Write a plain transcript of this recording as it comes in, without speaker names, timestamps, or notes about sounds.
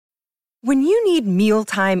When you need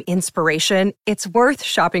mealtime inspiration, it's worth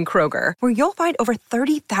shopping Kroger, where you'll find over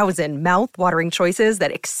 30,000 mouth-watering choices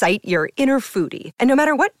that excite your inner foodie. And no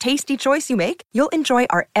matter what tasty choice you make, you'll enjoy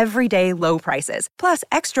our everyday low prices, plus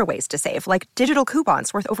extra ways to save, like digital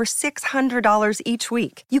coupons worth over $600 each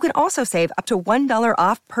week. You can also save up to $1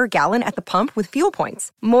 off per gallon at the pump with fuel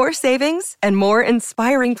points. More savings and more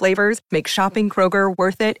inspiring flavors make shopping Kroger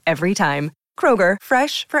worth it every time. Kroger,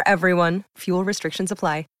 fresh for everyone. Fuel restrictions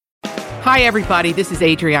apply. Hi, everybody. This is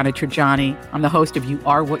Adriana Trajani. I'm the host of You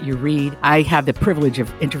Are What You Read. I have the privilege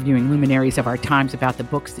of interviewing luminaries of our times about the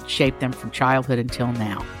books that shaped them from childhood until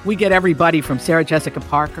now. We get everybody from Sarah Jessica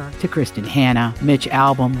Parker to Kristen Hanna, Mitch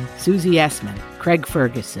Albom, Susie Essman, Craig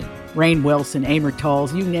Ferguson, Rainn Wilson, Amor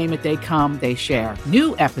Tolls, you name it, they come, they share.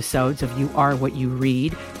 New episodes of You Are What You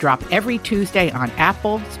Read drop every Tuesday on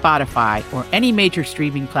Apple, Spotify, or any major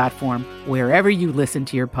streaming platform wherever you listen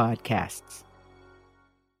to your podcasts.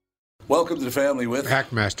 Welcome to the family with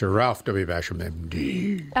Hackmaster Ralph W. Basham,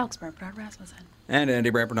 MD. Alex Bernard Rasmussen. And Andy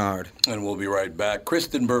Brant Bernard. And we'll be right back.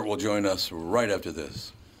 Kristen Burt will join us right after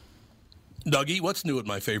this. Dougie, what's new at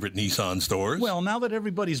my favorite Nissan stores? Well, now that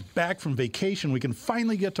everybody's back from vacation, we can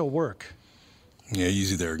finally get to work. Yeah,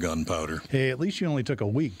 easy there, gunpowder. Hey, at least you only took a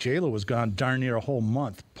week. J-Lo was gone darn near a whole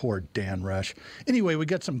month. Poor Dan Rush. Anyway, we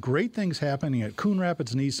got some great things happening at Coon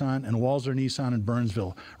Rapids Nissan and Walser Nissan in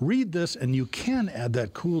Burnsville. Read this, and you can add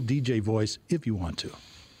that cool DJ voice if you want to.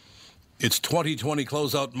 It's 2020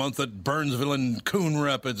 closeout month at Burnsville and Coon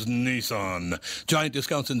Rapids Nissan. Giant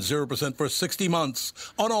discounts and 0% for 60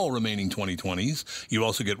 months on all remaining 2020s. You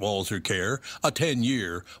also get Walser Care, a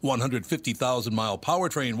 10-year, 150,000-mile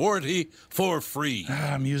powertrain warranty for free.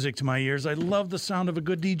 Music to my ears. I love the sound of a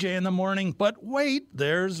good DJ in the morning. But wait,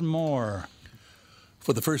 there's more.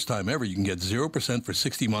 For the first time ever, you can get 0% for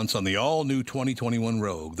 60 months on the all-new 2021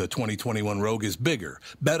 Rogue. The 2021 Rogue is bigger,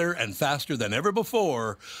 better, and faster than ever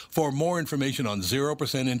before. For more information on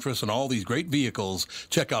 0% interest on all these great vehicles,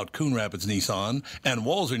 check out Coon Rapids Nissan and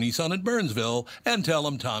Walser Nissan at Burnsville and tell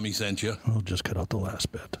them Tommy sent you. I'll just cut out the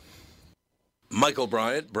last bit. Michael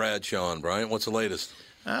Bryant, Bradshaw and Bryant, what's the latest?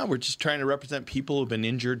 We're just trying to represent people who've been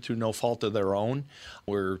injured through no fault of their own.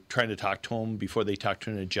 We're trying to talk to them before they talk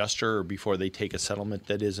to an adjuster or before they take a settlement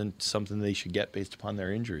that isn't something they should get based upon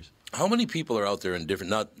their injuries. How many people are out there in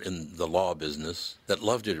different, not in the law business, that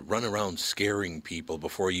love to run around scaring people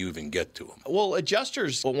before you even get to them? Well,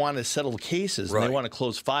 adjusters want to settle cases and they want to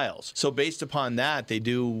close files. So based upon that, they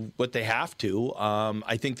do what they have to.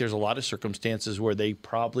 I think there's a lot of circumstances where they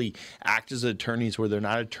probably act as attorneys where they're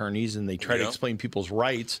not attorneys and they try to explain people's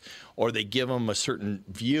rights, or they give them a certain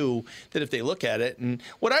view that if they look at it. And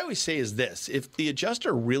what I always say is this: if the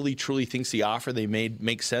adjuster really truly thinks the offer they made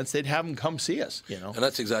makes sense, they'd have them come see us. And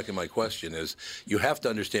that's exactly my question is, you have to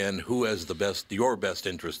understand who has your best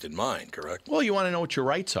interest in mind, correct? Well, you want to know what your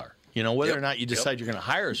rights are. Whether or not you decide you're going to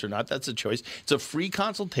hire us or not, that's a choice. It's a free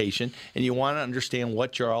consultation, and you want to understand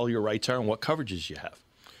what all your rights are and what coverages you have.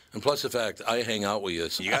 And plus the fact I hang out with you,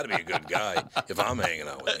 so you got to be a good guy if I'm hanging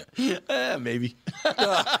out with you. Maybe.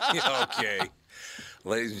 Okay.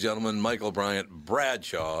 Ladies and gentlemen, Michael Bryant,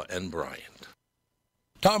 Bradshaw and Bryant.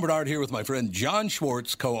 Tom Bernard here with my friend John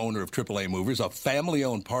Schwartz, co-owner of AAA Movers, a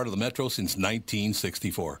family-owned part of the Metro since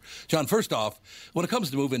 1964. John, first off, when it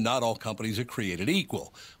comes to moving, not all companies are created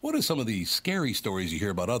equal. What are some of the scary stories you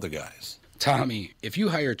hear about other guys? Tommy, if you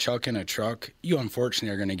hire Chuck in a truck, you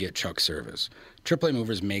unfortunately are going to get Chuck service. AAA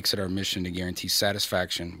Movers makes it our mission to guarantee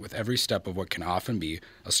satisfaction with every step of what can often be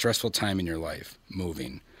a stressful time in your life,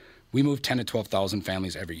 moving. We move 10 to 12,000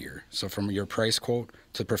 families every year, so from your price quote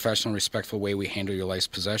to the professional, respectful way we handle your life's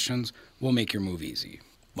possessions, we'll make your move easy.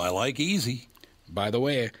 I like easy. By the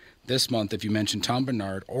way, this month, if you mention Tom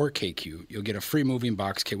Bernard or KQ, you'll get a free moving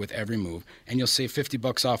box kit with every move, and you'll save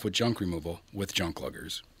 $50 off with junk removal with Junk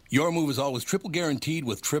Luggers. Your move is always triple guaranteed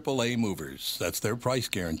with AAA Movers. That's their price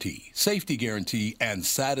guarantee, safety guarantee, and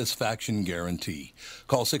satisfaction guarantee.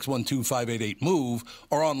 Call 612-588-MOVE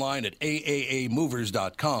or online at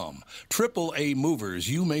aaamovers.com. AAA Movers,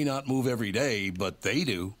 you may not move every day, but they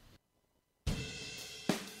do.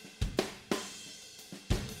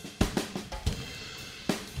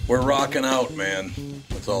 We're rocking out, man.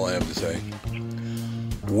 That's all I have to say.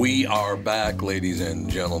 We are back, ladies and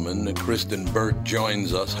gentlemen. Kristen Burt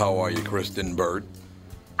joins us. How are you, Kristen Burt?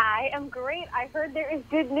 I am great. I heard there is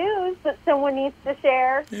good news that someone needs to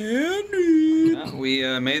share. Yeah,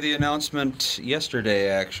 we made the announcement yesterday,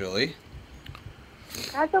 actually.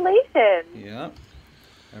 Congratulations. Yeah.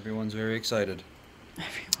 Everyone's very excited.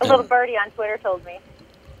 A little birdie on Twitter told me.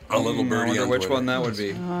 A little birdie on Twitter. Which Twitter. one that would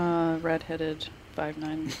be? Red-headed.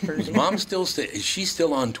 5'9" birdie. Is Mom still is she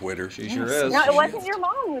still on Twitter? She sure is. No, it wasn't your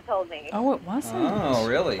mom who told me. Oh, it wasn't? Oh,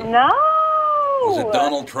 really? No. Was it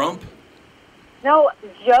Donald Trump? No,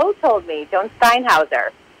 Joe told me. Joan Steinhauser.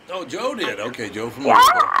 Oh, Joe did. Okay, Joe from Yeah.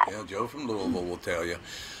 Louisville. Yeah, Joe from Louisville will tell you.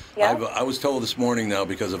 Yeah. I was told this morning now,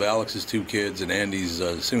 because of Alex's 2 kids and Andy's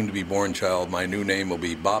soon-to-be-born child, my new name will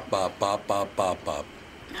be Bop Bop Bop Bop Bop Bop.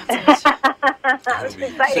 That's be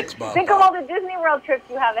exciting. 6 Bop Think Bop. of all the Disney World trips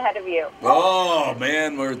you have ahead of you. Oh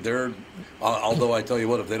man, they're. Although I tell you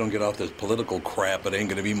what, if they don't get off this political crap, it ain't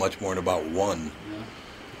going to be much more than about one. Yeah.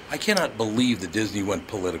 I cannot believe that Disney went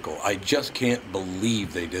political. I just can't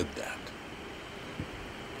believe they did that.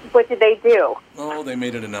 What did they do? Oh, they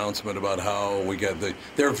made an announcement about how we got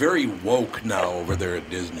they're very woke now over there at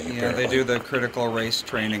Disney. Yeah, apparently. they do the critical race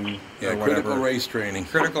training. Yeah, or whatever. critical race training.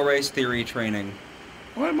 Critical race theory training.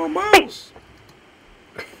 I'm a mouse.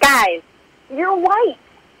 Guys, you're white.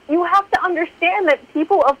 You have to understand that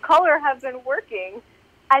people of color have been working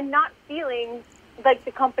and not feeling like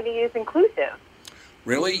the company is inclusive.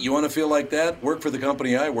 Really? You want to feel like that? Work for the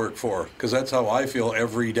company I work for, because that's how I feel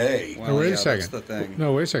every day. Well, wait a second. That's the thing.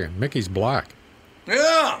 No, wait a second. Mickey's black.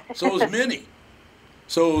 Yeah, so is Minnie.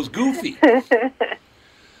 So is Goofy.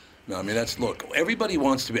 No, I mean, look, everybody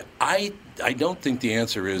wants to be, I don't think the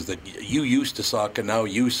answer is that you used to suck and now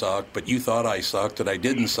you suck, but you thought I sucked and I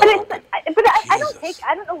didn't suck. But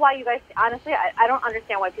I don't know why you guys, honestly, I don't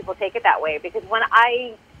understand why people take it that way, because when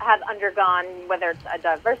I have undergone, whether it's a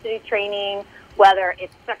diversity training, whether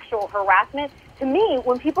it's sexual harassment, to me,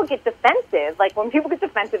 when people get defensive, like when people get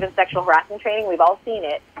defensive in sexual harassment training, we've all seen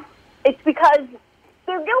it, it's because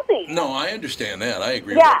they're guilty. No, I understand that. I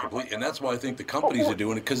agree with that completely. And that's why I think the companies are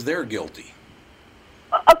doing it, because they're guilty.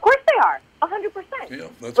 Of course they are, 100%. Yeah,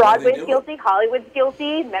 that's Broadway's guilty, Hollywood's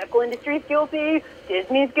guilty, medical industry's guilty,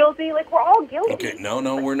 Disney's guilty. Like, we're all guilty. Okay,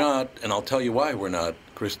 no, we're not. And I'll tell you why we're not,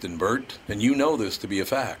 Kristen Burt. And you know this to be a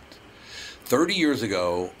fact. 30 years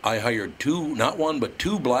ago, I hired not one, but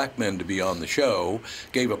two black men to be on the show,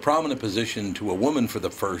 gave a prominent position to a woman for the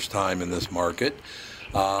first time in this market.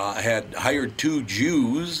 I had hired 2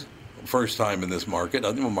 Jews, first time in this market.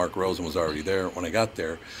 I think Mark Rosen was already there when I got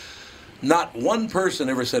there. Not one person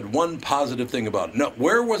ever said one positive thing about it. No,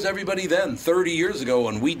 where was everybody then, 30 years ago,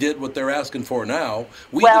 when we did what they're asking for now?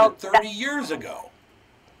 We did it 30 years ago.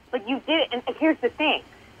 But you did it, and here's the thing.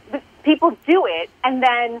 People do it, and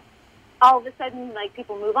then all of a sudden, like,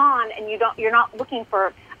 people move on, and you're not looking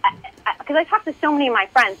for, because I talk to so many of my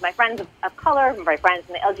friends of color, my friends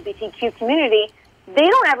in the LGBTQ community, they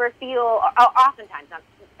don't ever feel, oftentimes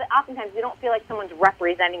they don't feel like someone's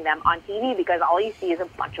representing them on TV, because all you see is a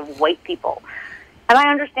bunch of white people. And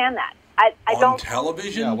I understand that. I don't. On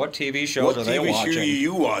television? Yeah, what TV shows are they watching? What TV show are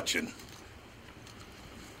you watching?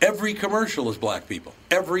 Every commercial is black people.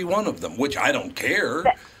 Every one of them, which I don't care.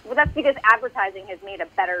 Well, that's because advertising has made a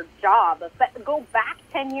better job. But go back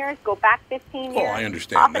 10 years, go back 15 years. Oh, I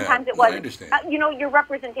understand Oftentimes that. it was, I understand. Your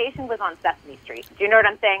representation was on Sesame Street. Do you know what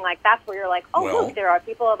I'm saying? Like, that's where you're like, look, there are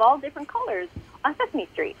people of all different colors on Sesame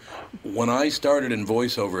Street. When I started in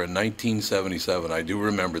voiceover in 1977, I do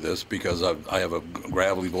remember this because I have a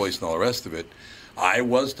gravelly voice and all the rest of it. I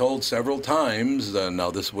was told several times,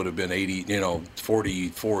 now this would have been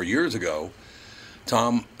 44 years ago,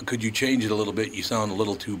 Tom, could you change it a little bit? You sound a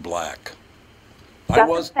little too black. I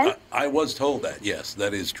was told that, yes,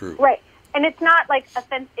 that is true. Right. And it's not like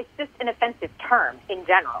it's just an offensive term in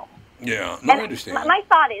general. Yeah, no, I understand. My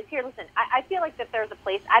thought is, here, listen, I feel like that there's a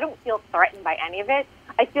place, I don't feel threatened by any of it.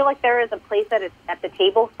 I feel like there is a place that is at the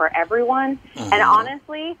table for everyone. Mm-hmm. And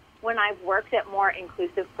honestly, when I've worked at more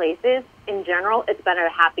inclusive places, in general, it's been a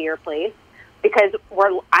happier place because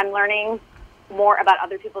I'm learning more about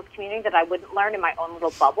other people's community that I wouldn't learn in my own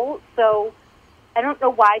little bubble. So I don't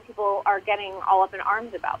know why people are getting all up in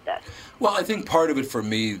arms about this. Well, I think part of it for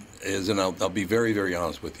me is, and I'll be very, very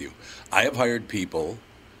honest with you, I have hired people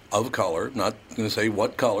of color, not going to say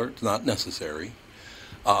what color, it's not necessary.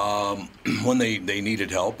 When they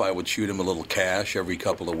needed help, I would shoot them a little cash every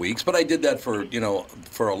couple of weeks. But I did that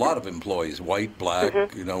for a lot of employees, white, black,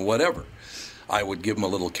 whatever. I would give them a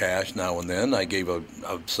little cash now and then. I gave a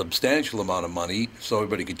substantial amount of money so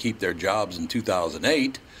everybody could keep their jobs in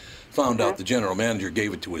 2008. Found out the general manager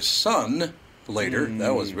gave it to his son later.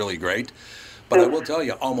 That was really great. But I will tell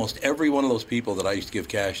you, almost every one of those people that I used to give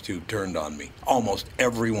cash to turned on me. Almost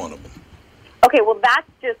every one of them. Okay, well, that's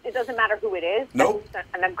just, it doesn't matter who it is. Nope.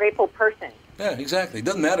 I'm a grateful person. Yeah, exactly. It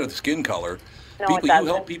doesn't matter the skin color. No, you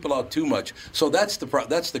help people out too much. So that's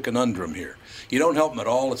the conundrum here. You don't help them at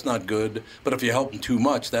all, it's not good. But if you help them too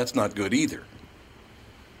much, that's not good either.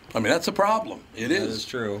 I mean, that's a problem. It is. That is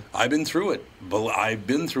true. I've been through it.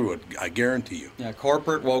 I guarantee you. Yeah,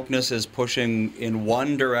 corporate wokeness is pushing in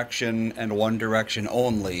one direction and one direction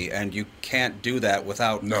only, and you can't do that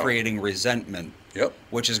without creating resentment. Yep.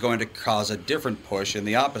 Which is going to cause a different push in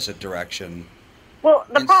the opposite direction. Well,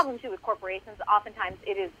 the problem too with corporations, oftentimes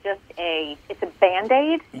it's a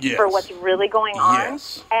Band-Aid for what's really going on.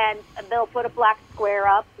 Yes. And they'll put a black square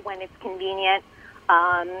up when it's convenient.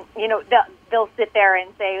 They'll sit there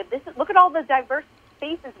and say, look at all the diverse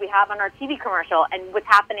faces we have on our TV commercial, and what's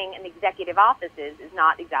happening in executive offices is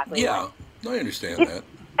not exactly right. I understand that.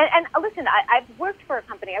 And listen, I've worked for a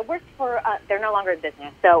company. They're no longer in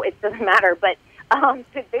business, so it doesn't matter, but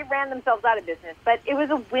they ran themselves out of business. But it was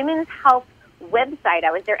a women's health website.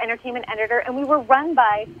 I was their entertainment editor, and we were run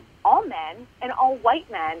by all men and all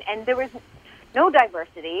white men, and there was no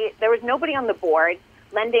diversity. There was nobody on the board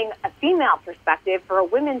lending a female perspective for a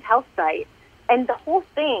women's health site, and the whole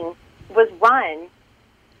thing was run,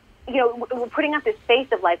 we're putting up this face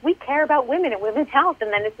of like, we care about women and women's health,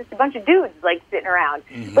 and then it's just a bunch of dudes like sitting around.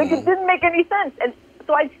 Mm-hmm. Like, it didn't make any sense. And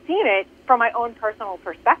so I've seen it from my own personal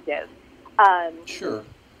perspective. Sure.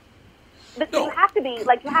 But you have to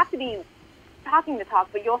be talking the talk,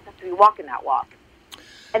 but you also have to be walking that walk.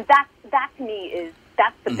 And that to me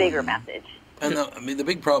that's the bigger message. And the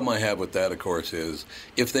big problem I have with that, of course, is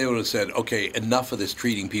if they would have said, okay, enough of this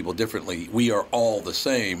treating people differently, we are all the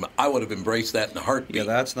same, I would have embraced that in a heartbeat. Yeah,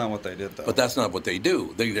 that's not what they did, though. But that's not what they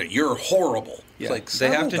do. You're horrible. Yeah. It's like,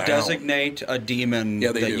 they have to down. Designate a demon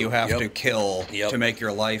that you have to kill Yep. to make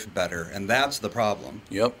your life better, and that's the problem.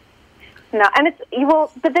 Yep. No, and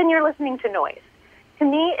but then you're listening to noise. To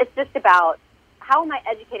me, it's just about how am I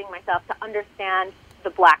educating myself to understand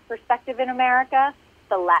the black perspective in America,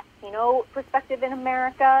 the Latino perspective in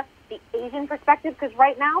America, the Asian perspective, because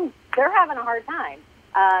right now they're having a hard time.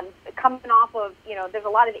 Coming off of, there's a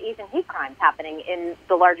lot of Asian hate crimes happening in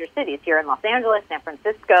the larger cities here in Los Angeles, San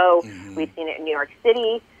Francisco. Mm-hmm. We've seen it in New York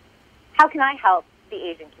City. How can I help the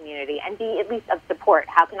Asian community and be at least of support?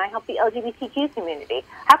 How can I help the LGBTQ community?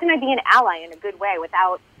 How can I be an ally in a good way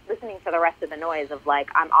without listening to the rest of the noise of like,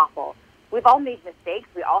 I'm awful? We've all made mistakes.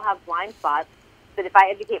 We all have blind spots. But if I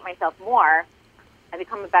educate myself more, I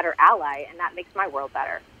become a better ally, and that makes my world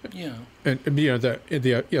better. Yeah. And the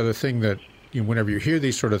other thing that whenever you hear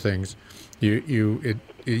these sort of things,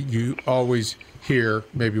 you always hear,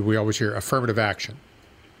 maybe we always hear affirmative action.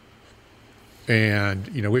 And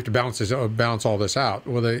we have to balance all this out.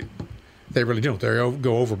 Well, they really don't. They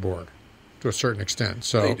go overboard to a certain extent.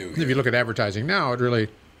 So they do, if you look at advertising now,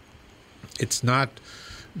 it's not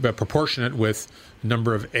proportionate with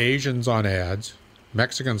number of Asians on ads,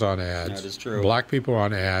 Mexicans on ads, that is true. Black people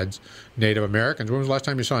on ads, Native Americans. When was the last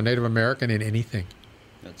time you saw a Native American in anything?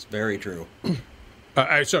 That's very true.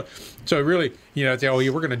 So really, they say,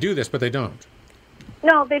 we're going to do this, but they don't.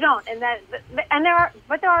 No, they don't, and there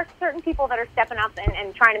are certain people that are stepping up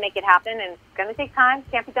and trying to make it happen, and it's going to take time.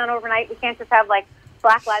 Can't be done overnight. We can't just have like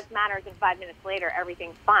Black Lives Matter, and 5 minutes later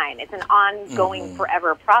everything's fine. It's an ongoing,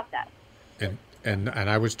 forever process. And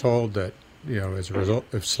I was told that as a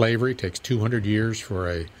result of slavery, it takes 200 years for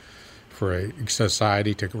a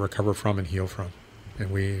society to recover from and heal from, and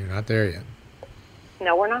we're not there yet.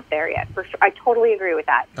 No, we're not there yet. For sure, I totally agree with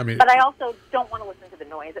that. But I also don't want to listen to the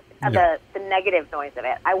noise, the negative noise of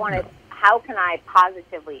it. I want to. How can I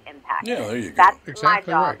positively impact? Yeah, there you go. That's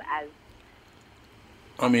exactly my job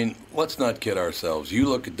right. Let's not kid ourselves. You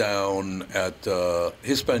look down at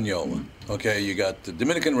Hispaniola. Okay, you got the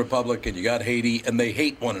Dominican Republic and you got Haiti, and they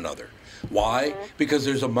hate one another. Why? Mm-hmm. Because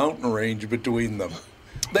there's a mountain range between them.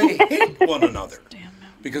 They hate one another.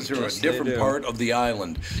 Because they're a different part of the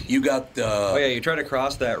island. You got you try to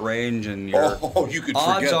cross that range, and you could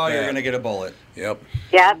odds forget are that. you're going to get a bullet. Yep.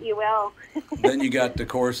 Yep, you will. Then you got, of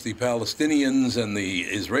course, the Palestinians and the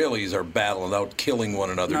Israelis are battling out, killing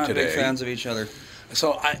one another Not today. Big fans of each other.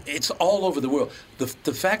 So it's all over the world.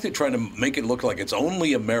 The fact they're trying to make it look like it's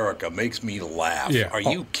only America makes me laugh. Yeah. Are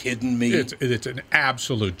you kidding me? It's an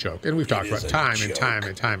absolute joke, and we've talked about time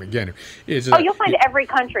and time again. You'll find every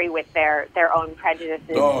country with their own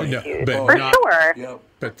prejudices and issues, sure. Yep.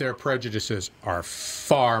 But their prejudices are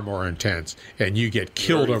far more intense, and you get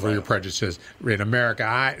killed over your prejudices. In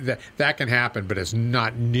America, that can happen, but it's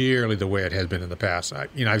not nearly the way it has been in the past.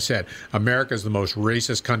 I've said America is the most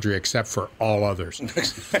racist country except for all others.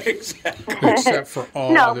 Exactly. Except for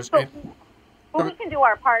all others. But we can do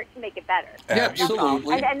our part to make it better.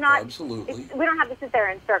 Absolutely. And not, absolutely. We don't have to sit there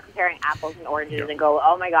and start comparing apples and oranges and go,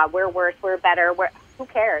 oh my God, we're worse, we're better. Who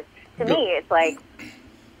cares? To me, it's like,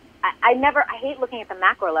 I hate looking at the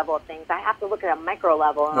macro level of things. I have to look at a micro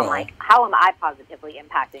level, and I'm like, how am I positively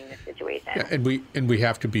impacting this situation? Yeah, and we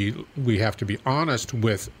have to be honest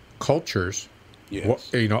with cultures,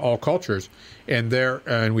 yes. All cultures, and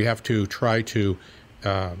we have to try to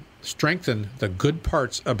strengthen the good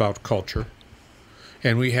parts about culture,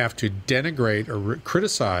 and we have to denigrate or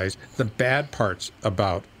criticize the bad parts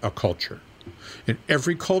about a culture. In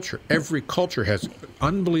every culture has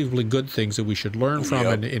unbelievably good things that we should learn from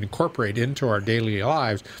and incorporate into our daily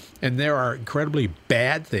lives. And there are incredibly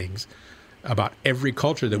bad things about every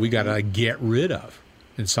culture that we got to get rid of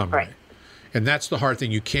in some way. And that's the hard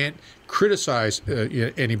thing. You can't criticize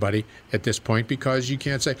anybody at this point because you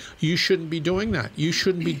can't say, you shouldn't be doing that. You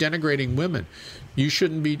shouldn't be denigrating women. You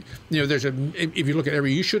shouldn't be, if you look at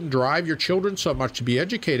you shouldn't drive your children so much to be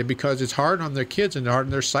educated because it's hard on their kids and hard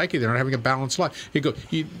on their psyche. They're not having a balanced life. You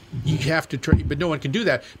have to try, but no one can do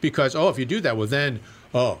that because, if you do that, well then,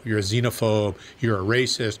 you're a xenophobe, you're a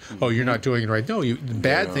racist, you're not doing it right. No,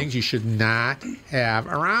 bad things you should not have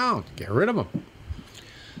around. Get rid of them.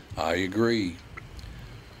 I agree.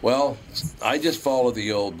 Well, I just follow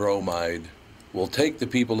the old bromide. We'll take the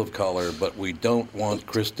people of color, but we don't want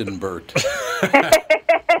Kristen Burt.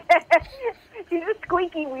 She's a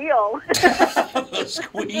squeaky wheel. The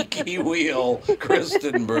squeaky wheel,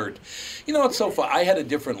 Kristen Burt. It's so fun. I had a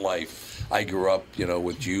different life. I grew up,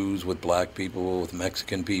 with Jews, with black people, with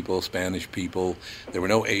Mexican people, Spanish people. There were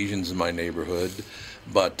no Asians in my neighborhood.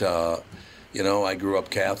 But, I grew up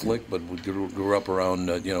Catholic, but we grew up around,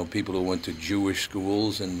 people who went to Jewish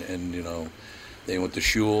schools and they went to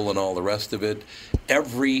shul and all the rest of it.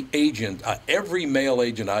 Every male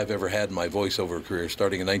agent I've ever had in my voiceover career,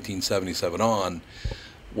 starting in 1977 on,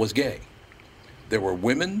 was gay. There were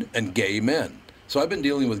women and gay men. So I've been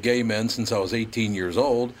dealing with gay men since I was 18 years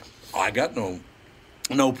old. I got no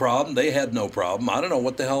problem. They had no problem. I don't know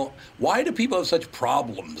what the hell. Why do people have such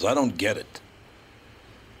problems? I don't get it.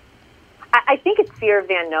 I think it's fear of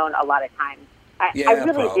the unknown a lot of times. I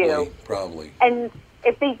really do. Probably. And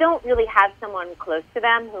if they don't really have someone close to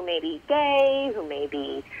them who may be gay, who may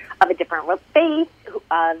be of a different faith,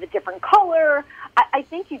 of a different color, I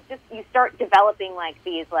think you start developing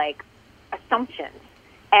these assumptions,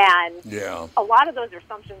 and a lot of those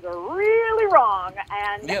assumptions are really wrong.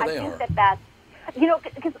 And I think that's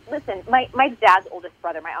because listen, my dad's oldest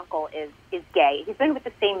brother, my uncle, is gay. He's been with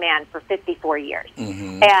the same man for 54 years,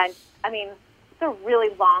 and it's a really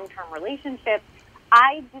long-term relationship.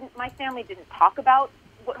 My family didn't talk about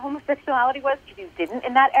what homosexuality was because you didn't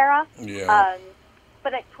in that era. Yeah.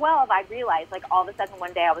 But at 12, I realized, all of a sudden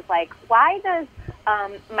one day I was like, why does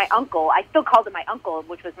my uncle, I still called him my uncle,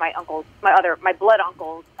 which was my blood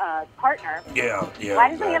uncle's partner. Yeah. Why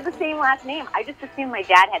doesn't he have the same last name? I just assumed my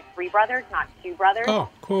dad had 3 brothers, not 2 brothers. Oh,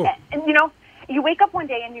 cool. And you wake up one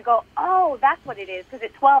day and you go, oh, that's what it is. Because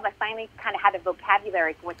at 12, I finally kind of had a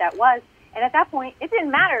vocabulary for what that was. And at that point, it didn't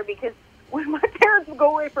matter because when my parents would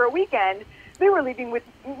go away for a weekend, they were leaving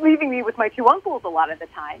me with my 2 uncles a lot of the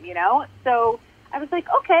time, So I was like,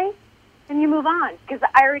 okay, and you move on because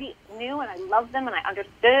I already knew and I loved them and I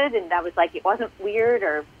understood, and that was it wasn't weird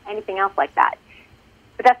or anything else like that.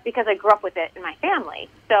 But that's because I grew up with it in my family.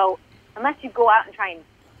 So unless you go out and try and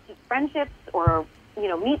keep friendships or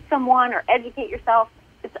meet someone or educate yourself,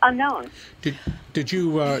 it's unknown. Did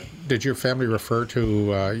your family refer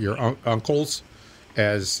to your uncles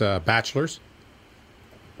as bachelors?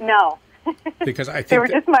 No. Because I think they were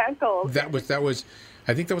just my uncles. That was.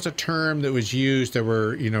 I think that was a term that was used. There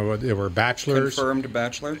were bachelors, confirmed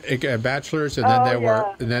bachelor, bachelors, and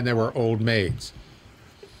then there were old maids.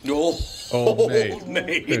 Old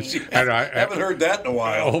maids. I haven't heard that in a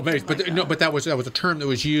while. Old maids, but that was a term that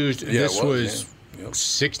was used. Yeah, this was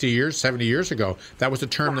 60 years, 70 years ago. That was a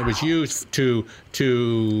term that was used to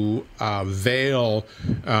veil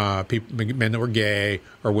men that were gay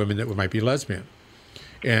or women that might be lesbian,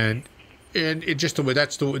 and it just the way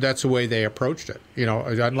that's the way they approached it.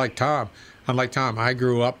 Unlike Tom, I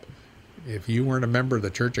grew up. If you weren't a member of the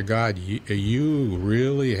Church of God, you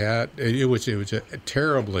really had it was a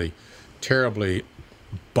terribly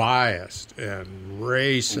biased and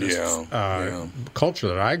racist culture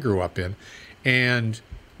that I grew up in, and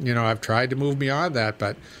I've tried to move beyond that,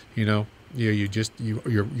 but you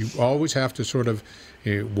always have to sort of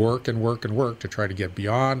work to try to get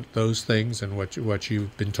beyond those things and what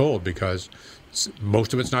you've been told, because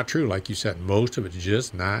most of it's not true. Like you said, most of it's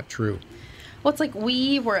just not true. Well, it's like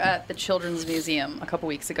we were at the Children's Museum a couple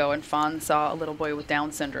weeks ago, and Fawn saw a little boy with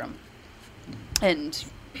Down syndrome. And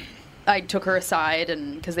I took her aside,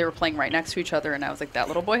 and because they were playing right next to each other, and I was like, that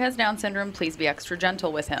little boy has Down syndrome. Please be extra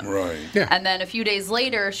gentle with him. Right. Yeah. And then a few days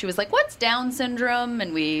later, she was like, what's Down syndrome?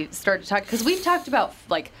 And we started talking, because we've talked about,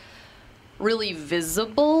 like, really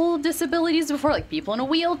visible disabilities before, like people in a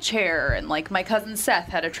wheelchair, and like my cousin Seth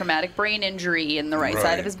had a traumatic brain injury, and the right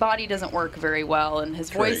side of his body doesn't work very well, and his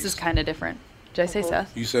voice is kind of different. Did I say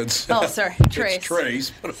Seth? You said Seth. Oh, sorry. Trace. It's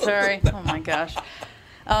Trace. Sorry. Oh, my gosh.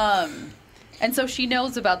 And so she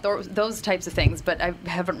knows about those types of things, but I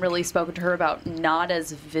haven't really spoken to her about not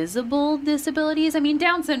as visible disabilities. I mean,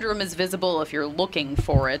 Down syndrome is visible if you're looking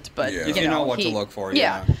for it, but if you know what to look for.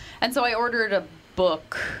 Yeah. And so I ordered a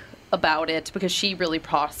book about it because she really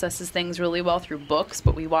processes things really well through books,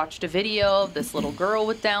 but we watched a video of this little girl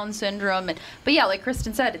with Down syndrome, but yeah, like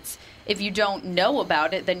Kristen said, it's if you don't know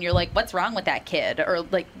about it, then you're like, what's wrong with that kid? Or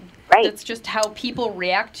like, it's just how people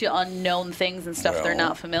react to unknown things and stuff they're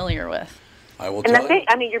not familiar with. I will and tell that's you. it.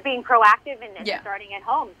 I mean, you're being proactive and starting at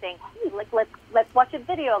home, saying, hey, let's watch a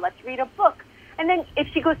video, let's read a book. And then if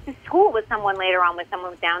she goes to school with someone later on with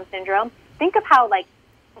someone with Down syndrome, think of how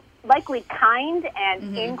likely kind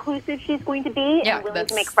and inclusive she's going to be and willing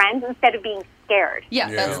to make friends instead of being scared.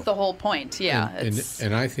 Yeah, that's the whole point. Yeah.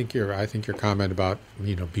 And I think your comment about,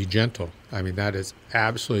 be gentle. I mean, that is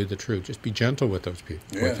absolutely the truth. Just be gentle with those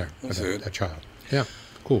people, with that child. Yeah.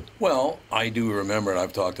 Cool. Well, I do remember, and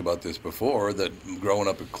I've talked about this before, that growing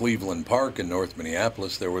up at Cleveland Park in North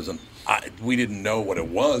Minneapolis, there was we didn't know what it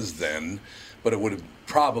was then, but it would have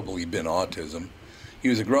probably been autism. He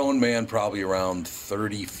was a grown man, probably around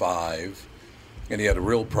 35, and he had a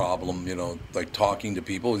real problem, like talking to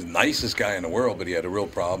people. He was the nicest guy in the world, but he had a real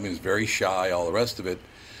problem. He was very shy, all the rest of it.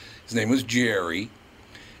 His name was Jerry,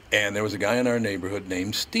 and there was a guy in our neighborhood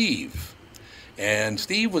named Steve. And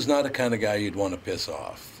Steve was not the kind of guy you'd want to piss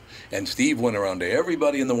off. And Steve went around to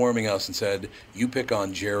everybody in the warming house and said, you pick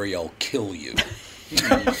on Jerry, I'll kill you. See,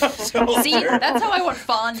 that's how I want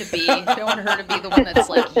Fawn to be. I want her to be the one that's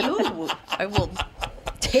like, I will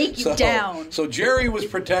take you down. So Jerry was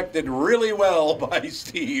protected really well by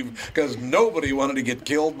Steve because nobody wanted to get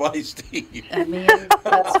killed by Steve. I mean,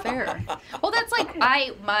 that's fair. Well, that's like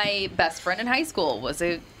my best friend in high school was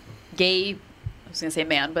a gay, I was going to say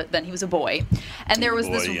man, but then he was a boy. And there was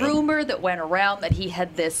this rumor that went around that he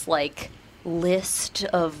had this, like, list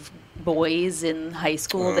of boys in high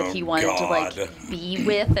school that he wanted to be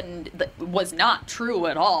with, and that was not true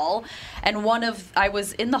at all. And I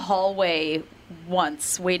was in the hallway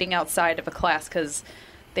once waiting outside of a class because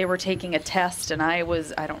they were taking a test, and I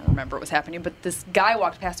don't remember what was happening, but this guy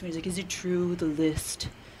walked past me. He's like, is it true, the list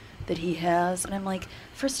that he has? And I'm like,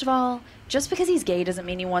 first of all, just because he's gay doesn't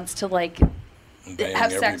mean he wants to, like,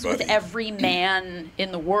 have sex with every man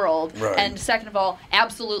in the world. Right. And second of all,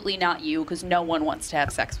 absolutely not you, because no one wants to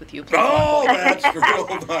have sex with you. Please. Oh, that's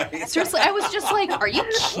real nice. Seriously, I was just like, are you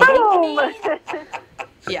kidding me?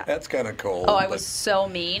 Yeah. That's kind of cold. Oh, I was so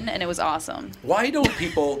mean, and it was awesome. Why don't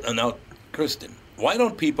people, now, Kristen, why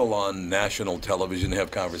don't people on national television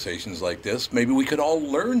have conversations like this? Maybe we could all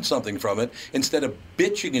learn something from it instead of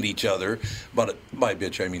bitching at each other. But by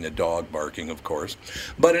bitch, I mean a dog barking, of course.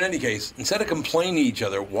 But in any case, instead of complaining to each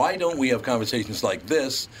other, why don't we have conversations like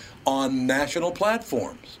this on national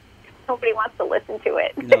platforms? Nobody wants to listen to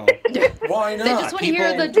it. No. Why not? They just want to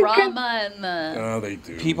hear the drama and the... Oh, they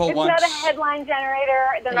do. It's not a headline generator.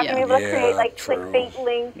 They're not going to be able to create, like, clickbait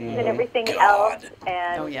links and everything else.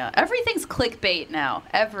 And oh, yeah. Everything's clickbait now.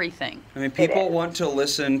 Everything. I mean, people want to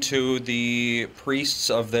listen to the priests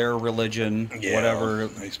of their religion, whatever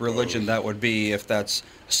religion that would be, if that's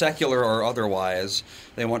secular or otherwise.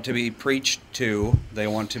 They want to be preached to. They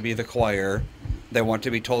want to be the choir. They want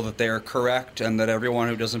to be told that they are correct and that everyone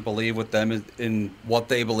who doesn't believe with them in what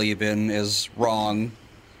they believe in is wrong,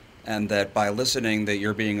 and that by listening that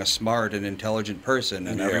you're being a smart and intelligent person,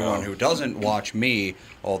 and everyone who doesn't watch me,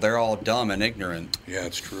 they're all dumb and ignorant. Yeah,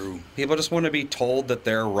 it's true. People just want to be told that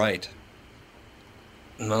they're right.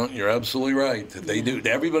 No, you're absolutely right. They do.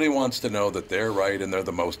 Everybody wants to know that they're right and they're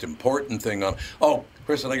the most important thing on. Oh,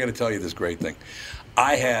 Kristen, I got to tell you this great thing.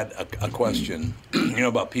 I had a question,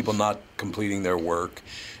 about people not completing their work,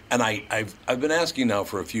 and I've been asking now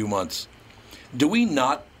for a few months. Do we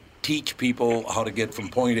not teach people how to get from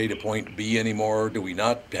point A to point B anymore? Do we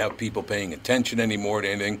not have people paying attention anymore to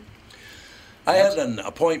anything? I had an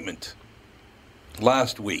appointment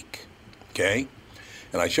last week, okay?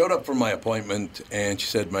 And I showed up for my appointment, and she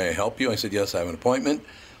said, "May I help you?" I said, "Yes, I have an appointment."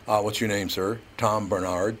 "What's your name, sir?" "Tom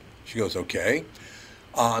Bernard." She goes, "Okay.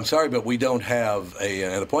 I'm sorry, but we don't have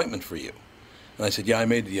an appointment for you." And I said, "Yeah, I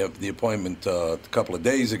made the appointment a couple of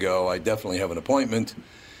days ago. I definitely have an appointment."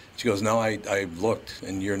 She goes, no, I looked,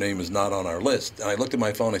 and your name is not on our list. And I looked at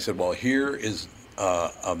my phone. I said, well, here is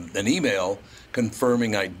an email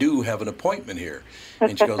confirming I do have an appointment here.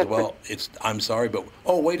 And she goes, well, I'm sorry, but,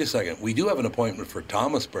 wait a second. We do have an appointment for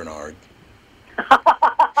Thomas Bernard.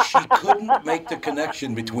 She couldn't make the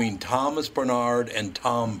connection between Thomas Bernard and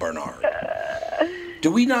Tom Bernard.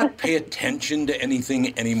 Do we not pay attention to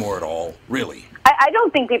anything anymore at all? Really? I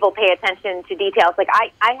don't think people pay attention to details. Like,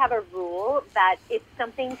 I have a rule that if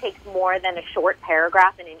something takes more than a short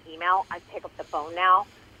paragraph in an email, I pick up the phone now,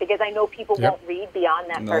 because I know people won't read beyond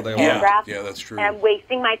that first paragraph. Yeah, that's true. And I'm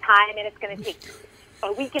wasting my time, and it's going to take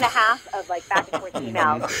a week and a half of, like, back and forth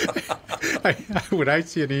emails. When I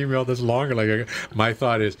see an email that's longer, my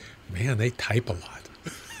thought is, man, they type a lot.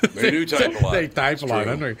 They do type a lot. They type a lot.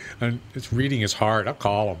 And it's reading is hard. I'll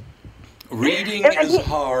call them. Reading is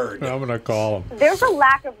hard. I'm going to call them. There's a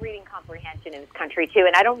lack of reading comprehension in this country, too,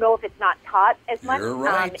 and I don't know if it's not taught as much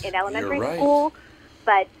in elementary school,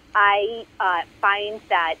 but I find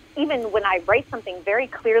that even when I write something very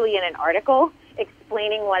clearly in an article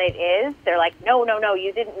explaining what it is, they're like, no,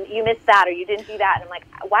 you missed that, or you didn't do that. And I'm like,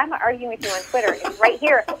 why am I arguing with you on Twitter? It's right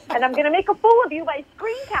here, and I'm going to make a fool of you by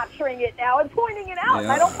screen capturing it now and pointing it out.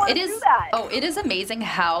 And I don't want to do that. Oh, it is amazing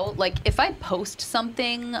how, like, if I post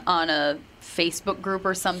something on a Facebook group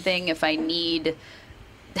or something, if I need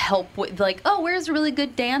help with, like, where's a really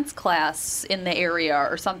good dance class in the area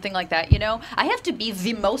or something like that, I have to be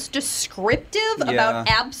the most descriptive about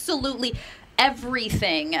absolutely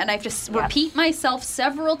everything, and I have to repeat myself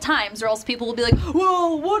several times, or else people will be like,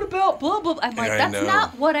 whoa, what about blah, blah, blah. I'm like, that's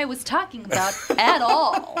not what I was talking about at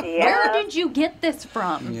all. Where did you get this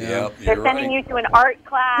from? They're sending you to an art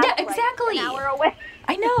class. Yeah, exactly. Like an hour away.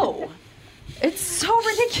 I know. It's so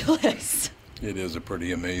ridiculous. It is a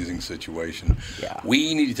pretty amazing situation. Yeah.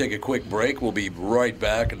 We need to take a quick break. We'll be right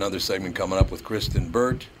back. Another segment coming up with Kristen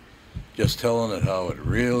Burt, just telling it how it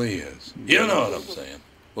really is. You know what I'm saying.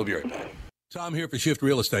 We'll be right back. Tom here for Shift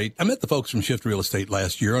Real Estate. I met the folks from Shift Real Estate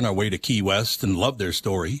last year on our way to Key West and loved their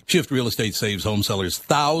story. Shift Real Estate saves home sellers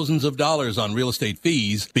thousands of dollars on real estate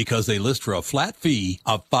fees because they list for a flat fee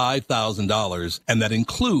of $5,000, and that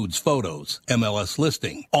includes photos, MLS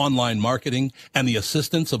listing, online marketing, and the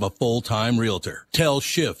assistance of a full-time realtor. Tell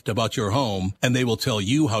Shift about your home, and they will tell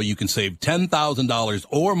you how you can save $10,000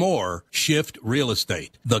 or more. Shift Real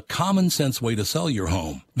Estate, the common sense way to sell your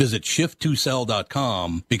home. Visit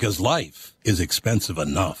shift2sell.com, because life is expensive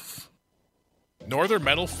enough. Northern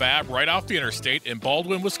Metal Fab, right off the interstate in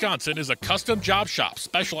Baldwin, Wisconsin, is a custom job shop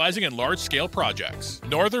specializing in large-scale projects.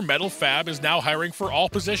 Northern Metal Fab is now hiring for all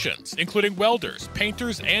positions, including welders,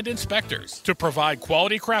 painters, and inspectors, to provide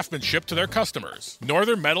quality craftsmanship to their customers.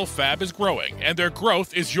 Northern Metal Fab is growing, and their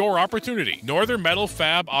growth is your opportunity. Northern Metal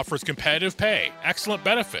Fab offers competitive pay, excellent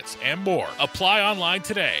benefits, and more. Apply online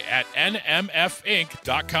today at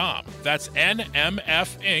nmfinc.com. That's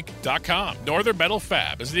nmfinc.com. Northern Metal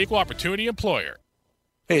Fab is the equal opportunity employer.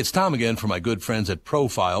 Hey, it's Tom again for my good friends at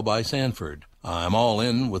Profile by Sanford. I'm all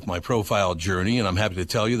in with my profile journey, and I'm happy to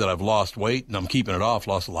tell you that I've lost weight, and I'm keeping it off,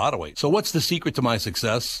 lost a lot of weight. So what's the secret to my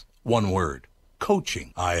success? One word: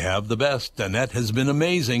 coaching. I have the best. Annette has been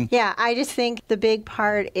amazing. Yeah, I just think the big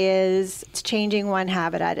part is changing one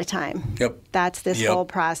habit at a time. Yep. That's this whole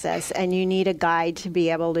process, and you need a guide to be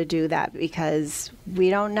able to do that, because we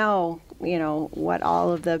don't know what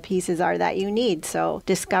all of the pieces are that you need. So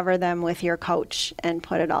discover them with your coach and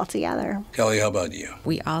put it all together. Kelly, how about you?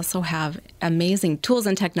 We also have amazing tools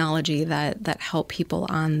and technology that help people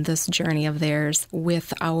on this journey of theirs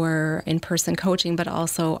with our in-person coaching, but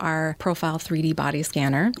also our Profile 3D body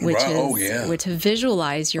scanner, which to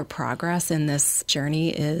visualize your progress in this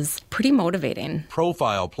journey is pretty motivating.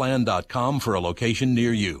 Profileplan.com for a location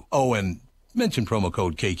near you. Oh, and mention promo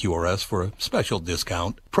code KQRS for a special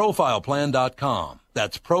discount. Profileplan.com.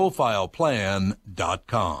 That's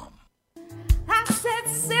profileplan.com. I said,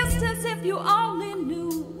 sisters, if you only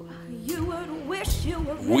knew, you would wish you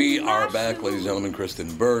were. We are back, ladies and gentlemen.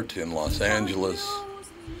 Kristen Burt in Los Angeles,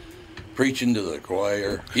 preaching to the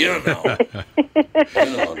choir. You know. You know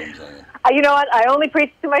what I'm saying. You know what? I only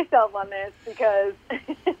preach to myself on this, because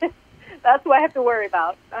that's what I have to worry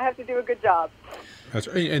about. I have to do a good job. That's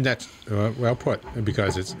and that's well put,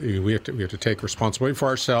 because we have to take responsibility for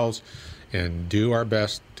ourselves and do our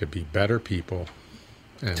best to be better people.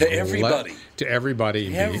 And to everybody.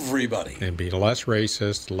 And be less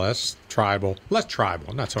racist, less tribal, not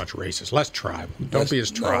so much racist, less tribal. Don't be as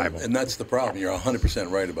tribal. No, and that's the problem. You're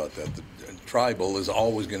 100% right about that. The tribal is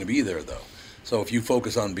always going to be there, though. So if you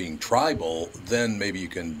focus on being tribal, then maybe you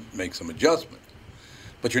can make some adjustment.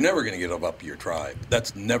 But you're never going to get up your tribe.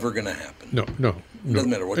 That's never going to happen. No. It doesn't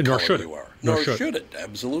matter what color you are. Nor should it.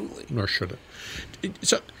 Absolutely. Nor should it.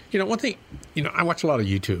 So, one thing, I watch a lot of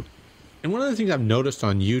YouTube. And one of the things I've noticed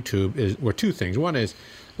on YouTube were two things. One is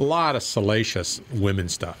a lot of salacious women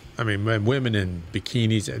stuff. I mean, women in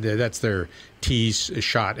bikinis, that's their tease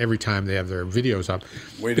shot every time they have their videos up.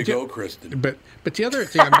 Way to go, Kristen. But the other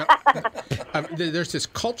thing, there's this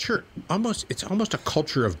culture, it's almost a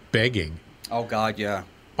culture of begging. Oh, God, yeah.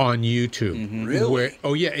 On YouTube. Mm-hmm. Really?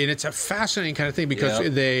 And it's a fascinating kind of thing because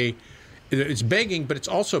it's begging, but it's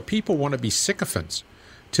also people want to be sycophants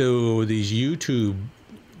to these YouTube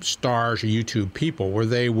stars or YouTube people where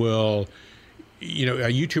they will, a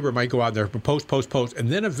YouTuber might go out there, post, and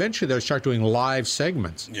then eventually they'll start doing live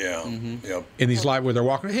segments. Yeah. Mm-hmm. Yep. In these live where they're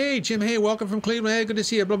walking, hey, Jim, hey, welcome from Cleveland, hey, good to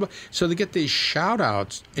see you, blah, blah. So they get these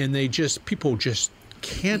shout-outs, and people just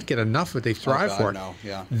can't get enough of it. They thrive for it. No.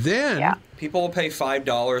 Yeah. Then people will pay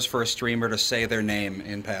 $5 for a streamer to say their name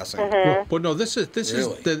in passing. Mm-hmm. Well, no, this is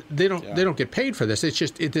they don't get paid for this. It's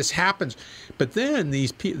just this happens. But then the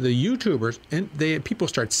YouTubers and people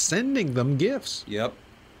start sending them gifts. Yep.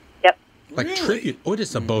 Like tribute. Oh, it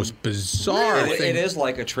is the most bizarre thing. It is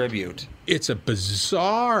like a tribute. It's a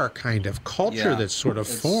bizarre kind of culture that's sort of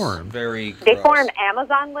formed. They form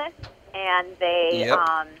Amazon lists, and they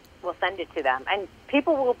will send it to them. And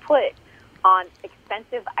people will put on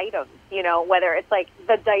expensive items, whether it's like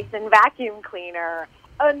the Dyson vacuum cleaner,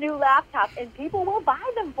 a new laptop, and people will buy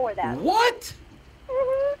them for them. What?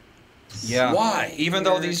 Mm-hmm. Yeah. Why? Even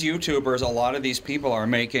though these YouTubers, a lot of these people are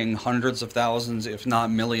making hundreds of thousands, if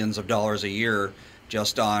not millions of dollars a year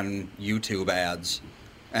just on YouTube ads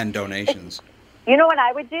and donations. You know what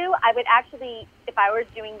I would do? I would actually, if I were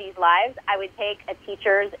doing these lives, I would take a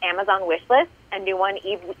teacher's Amazon wish list and do one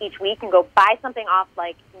each week and go buy something off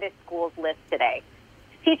like this school's list today.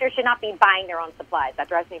 Teachers should not be buying their own supplies. That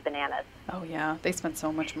drives me bananas. Oh, yeah. They spend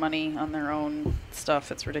so much money on their own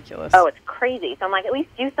stuff. It's ridiculous. Oh, it's crazy. So I'm like, at least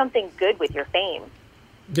do something good with your fame.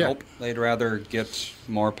 Yeah. Nope. They'd rather get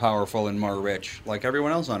more powerful and more rich, like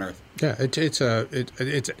everyone else on Earth. Yeah, it's a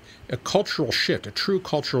cultural shift, a true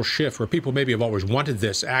cultural shift where people maybe have always wanted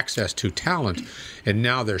this access to talent, and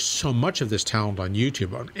now there's so much of this talent on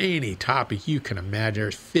YouTube on any topic you can imagine.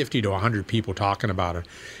 There's 50 to 100 people talking about it,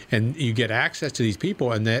 and you get access to these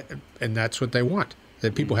people, and that's what they want.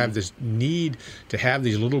 That people have this need to have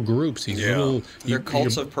these little groups, these little... They're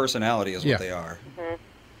cults of personality is what they are. Mm-hmm.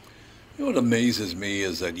 You know what amazes me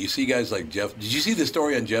is that you see guys like Jeff. Did you see the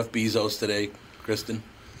story on Jeff Bezos today, Kristen?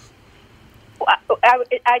 Because I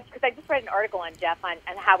just read an article on Jeff on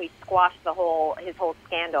how he squashed his whole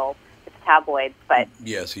scandal with the tabloids. But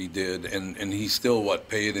yes, he did, and he's still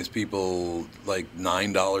paying his people like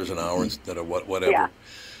 $9 an hour instead of whatever. Yeah,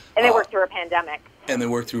 and they worked through a pandemic. Do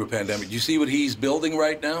you see what he's building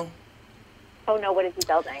right now? Oh no, what is he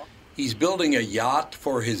building? He's building a yacht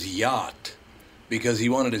for his yacht. Because he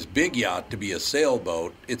wanted his big yacht to be a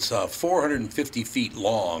sailboat. It's 450 feet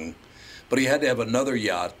long, but he had to have another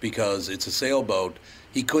yacht because it's a sailboat.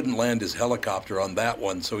 He couldn't land his helicopter on that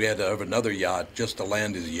one, so he had to have another yacht just to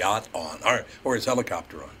land his yacht on, or his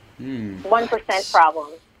helicopter on. 1% problem.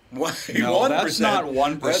 No, that's not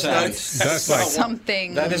 1%. That's like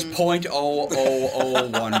something. That is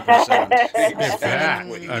 0.0001%. If that,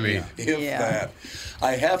 I mean, that.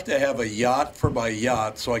 I have to have a yacht for my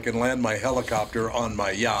yacht so I can land my helicopter on my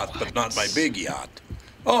yacht, but not my big yacht.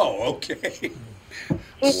 Oh, okay.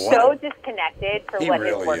 He's so disconnected from what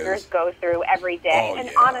his workers go through every day. And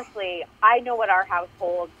honestly, I know what our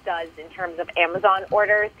household does in terms of Amazon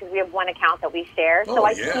orders because we have one account that we share. So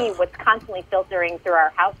I see what's constantly filtering through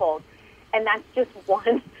our household. And that's just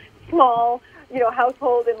one small,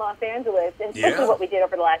 household in Los Angeles. And especially what we did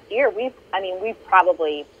over the last year, we've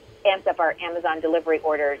probably amped up our Amazon delivery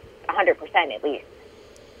orders 100% at least.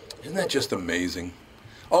 Isn't that just amazing?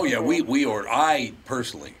 Oh, yeah, we order. I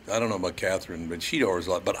personally, I don't know about Catherine, but she orders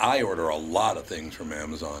a lot, but I order a lot of things from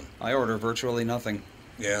Amazon. I order virtually nothing.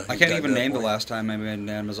 Yeah. I can't even name the last time I made an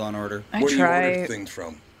Amazon order. Where do you order things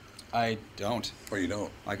from? I don't. Or you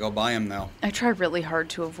don't? I go buy them now. I try really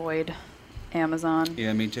hard to avoid Amazon.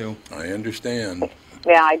 Yeah, me too. I understand.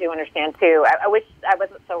 Yeah, I do understand too. I wish I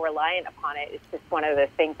wasn't so reliant upon it. It's just one of those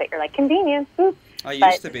things that you're like, convenience. I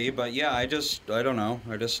used to be, but yeah, I don't know.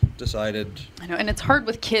 I just decided. I know, and it's hard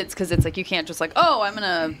with kids because it's like you can't just like, oh, I'm going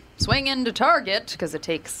to swing into Target because it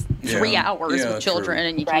takes 3 hours with children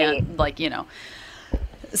and you can't,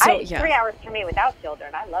 So, 3 hours for me without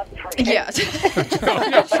children. I love Target. Yeah. True.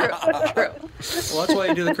 Well, that's why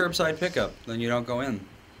you do the curbside pickup. Then you don't go in.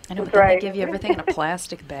 I know, but then they give you everything in a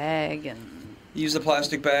plastic bag and... Use the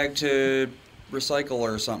plastic bag to recycle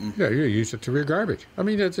or something. Yeah, you use it to rear garbage. I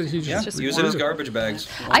mean, use it as garbage bags.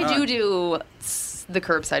 I do the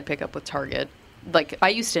curbside pickup with Target. Like, I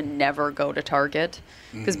used to never go to Target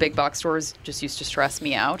because big box stores just used to stress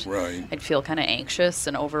me out. Right. I'd feel kind of anxious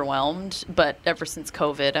and overwhelmed. But ever since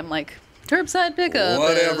COVID, I'm like, curbside pickup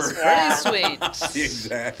Whatever. is pretty sweet.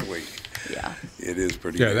 Exactly. Yeah. It is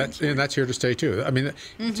pretty and that's here to stay, too. I mean,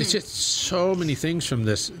 it's just so many things from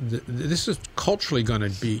this. This is culturally going to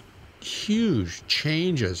be huge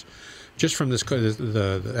changes just from this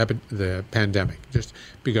the pandemic, just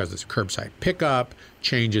because it's curbside pickup,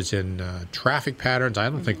 changes in traffic patterns. I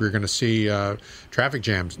don't think we're going to see traffic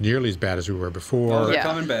jams nearly as bad as we were before. Oh, they're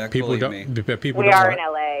coming back, people believe me. People we don't are want, in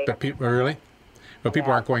LA. But people, really? But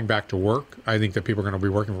people aren't going back to work. I think that people are going to be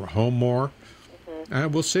working from home more.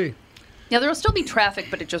 We'll see. Yeah, there will still be traffic,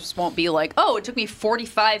 but it just won't be like, oh, it took me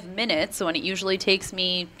 45 minutes when it usually takes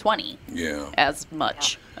me 20. Yeah. As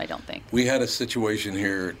much, I don't think. We had a situation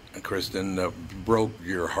here, Kristen, that broke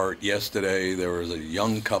your heart yesterday. There was a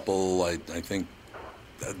young couple, I think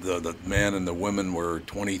the man and the woman were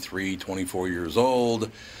 23, 24 years old.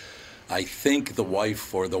 I think the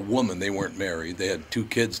wife or the woman, they weren't married. They had 2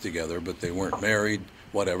 kids together, but they weren't married.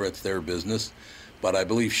 Whatever, it's their business. But I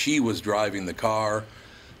believe she was driving the car,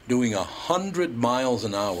 doing 100 miles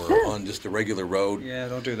an hour on just a regular road. Yeah,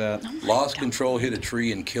 don't do that. Lost control, hit a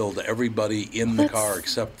tree, and killed everybody in the car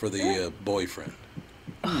except for the boyfriend.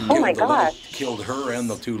 Oh my gosh! Killed her and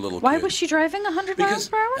the 2 little Why kids. was she driving 100 miles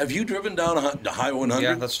per hour? Have you driven down the Highway 100?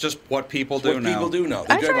 Yeah, that's just what people do what now. People do now.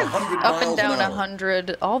 They drive 100 up miles and down an hour.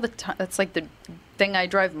 100 all the time. That's like the thing I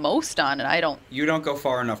drive most on, and I don't. You don't go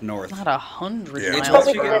far enough north. Not 100 Yeah. miles. But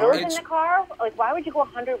with per hour. littles in the car, like why would you go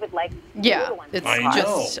 100 with like little ones in the car?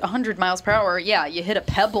 Just 100 miles per hour. Yeah, you hit a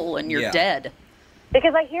pebble and you're dead.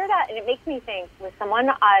 Because I hear that and it makes me think, was someone,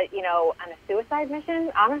 on a suicide mission?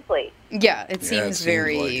 Honestly. Yeah, it seems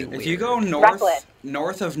very weird. If you go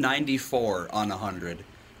north of 94 on 100,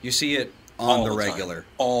 you see it on the regular. Time.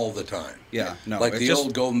 All the time. Yeah, no. Like the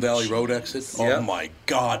old Golden Valley Road exit? Yeah. Oh, my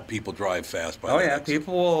God, people drive fast by Oh, that yeah,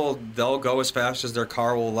 exit. they'll go as fast as their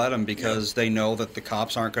car will let them because they know that the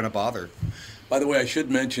cops aren't going to bother. By the way, I should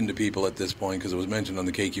mention to people at this point, because it was mentioned on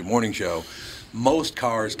the KQ Morning Show, most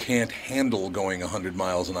cars can't handle going 100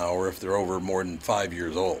 miles an hour if they're over more than 5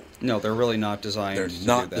 years old. No, they're really not designed to do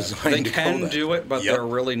that. Designed They to can go that. do it, but Yep. they're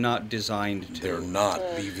really not designed to. They're not.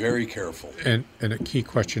 Be very careful. And a key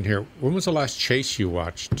question here: when was the last chase you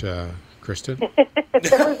watched, Kristen?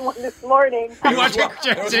 There was one this morning. There was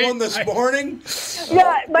one this morning?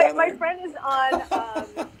 Yeah, my friend is on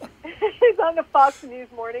is on the Fox News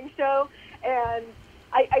morning show, and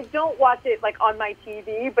I don't watch it like on my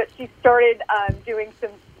TV, but she started doing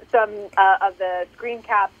some of the screen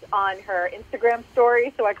caps on her Instagram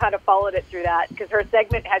story, so I kind of followed it through that because her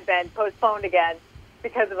segment had been postponed again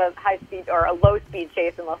because of a high-speed or a low-speed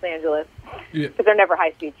chase in Los Angeles. Because they're never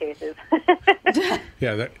high-speed chases.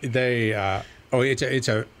 Yeah, they.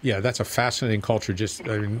 That's a fascinating culture. Just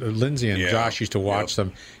Lindsay and Josh used to watch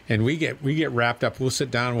them, and we get wrapped up. We'll sit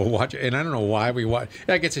down, we'll watch it, and I don't know why we watch.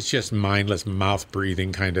 I guess it's just mindless, mouth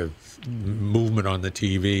breathing kind of movement on the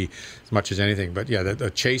TV as much as anything. But yeah, the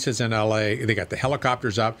chases in LA, they got the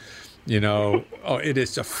helicopters up. It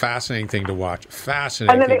is a fascinating thing to watch.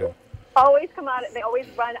 Fascinating. And then they always come out. They always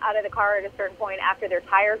run out of the car at a certain point after their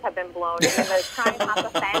tires have been blown, and then they're trying to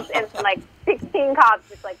hop the fence, and like 16 cops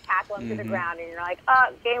just like tackle them to the ground, and you're like, "Oh,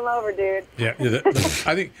 game over, dude." Yeah,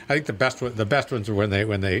 I think the best ones are when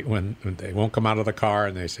they won't come out of the car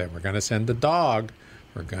and they say, "We're going to send the dog.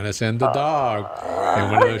 We're going to send the dog,"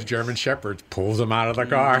 and one of those German shepherds pulls them out of the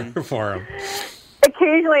car for him.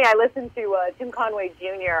 Occasionally, I listen to Tim Conway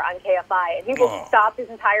Jr. on KFI, and he will stop his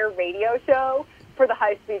entire radio show for the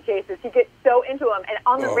high-speed chases. He gets so into them, and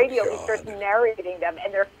on the radio, he starts narrating them,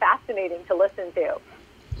 and they're fascinating to listen to.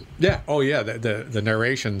 Yeah. Oh, yeah. The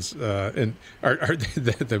narrations are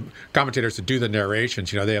the commentators that do the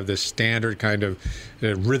narrations. They have this standard kind of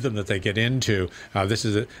rhythm that they get into.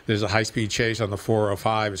 There's a high-speed chase on the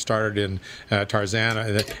 405. It started in Tarzana,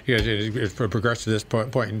 and it progressed to this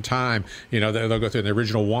point in time. They'll go through the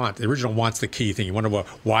original want. The original want's the key thing. You wonder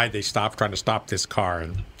why they stopped trying to stop this car,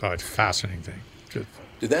 and it's a fascinating thing.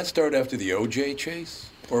 Did that start after the OJ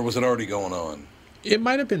chase, or was it already going on? It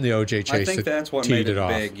might have been the OJ chase. I think that's what made it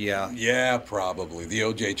big, yeah. Yeah, probably. The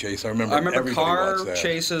OJ chase. I remember car watched that.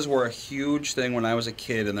 chases were a huge thing when I was a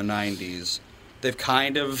kid in the 90s. They've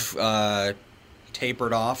kind of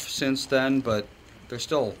tapered off since then, but They're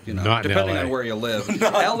still, Not in depending LA. on where you live.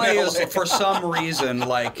 LA is, for some reason,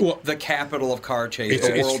 like the capital of car chase,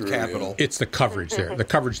 the world capital. It's the coverage there. The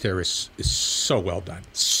coverage there is so well done.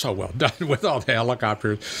 So well done with all the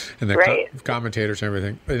helicopters and the commentators and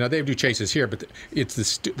everything. They do chases here, but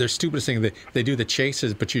it's their stupidest thing. They do the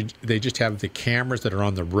chases, but they just have the cameras that are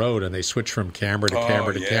on the road, and they switch from camera to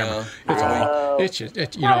camera to camera. It's just,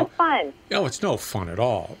 fun. No, it's no fun at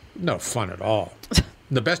all. No fun at all.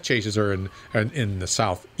 The best chases are in the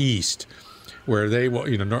southeast, where they will,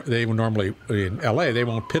 they will normally in LA they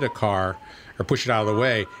won't pit a car or push it out of the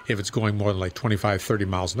way if it's going more than like 25, 30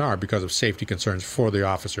 miles an hour because of safety concerns for the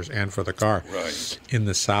officers and for the car. Right. In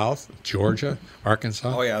the South, Georgia,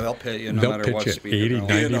 Arkansas. Oh yeah, they'll pit you no matter what speed.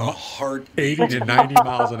 80 to 90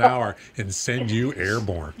 miles an hour and send you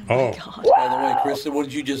airborne. Oh. By the way, Kristen, what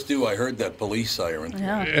did you just do? I heard that police siren.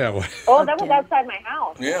 Yeah. Oh, that was outside my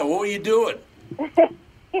house. Yeah, what were you doing?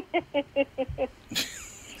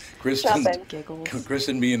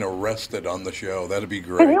 Kristen being arrested on the show. That'd be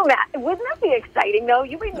great. Can you imagine? Wouldn't that be exciting, though?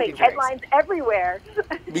 You would make headlines everywhere.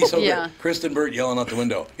 It'd be so good. Kristen Burt yelling out the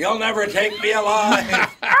window, "You'll never take me alive."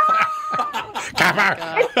 It's Tom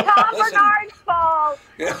Bernard's fault.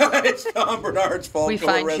 Yeah, it's Tom Bernard's fault. We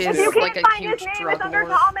find his if you can't like a find huge his name, drug it's under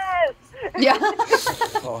lord. Thomas. Yeah.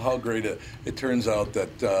 Oh, how great it turns out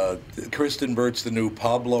that Kristen Burt's the new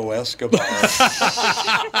Pablo Escobar.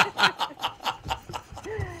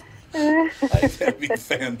 That'd be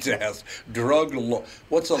fantastic.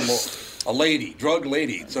 What's a lady? Drug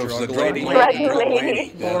lady. So it's a drug lady.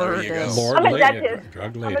 There you go. I'm a duchess.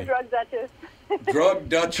 Drug I'm a drug duchess. Drug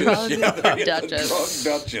duchess. Drug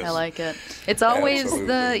duchess. I like it. It's always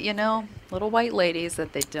Absolutely. the, little white ladies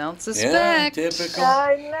that they don't suspect. Yeah, typical.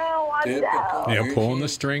 I know. Yeah, pulling the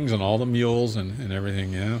strings and all the mules and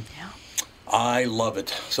everything, yeah. I love it.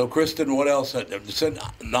 So, Kristen, what else?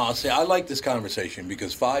 I like this conversation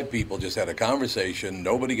because 5 people just had a conversation.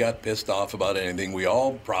 Nobody got pissed off about anything. We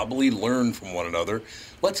all probably learned from one another.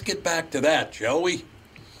 Let's get back to that, shall we?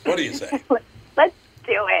 What do you say? Let's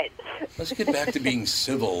do it. Let's get back to being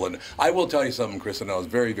civil. And I will tell you something, Kristen. I was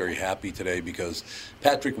very, very happy today because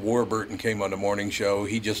Patrick Warburton came on the morning show.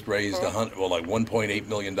 He just raised $1.8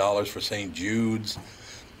 million for St. Jude's.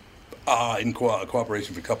 In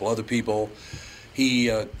cooperation with a couple other people.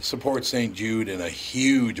 He supports St. Jude in a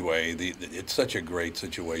huge way. It's such a great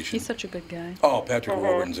situation. He's such a good guy. Oh, Patrick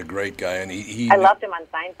Warburton's a great guy. And I loved him on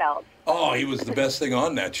Seinfeld. Oh, he was the best thing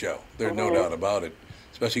on that show. There's no doubt about it.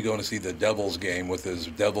 Especially going to see the Devils game with his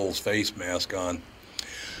Devils face mask on.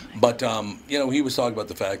 But, he was talking about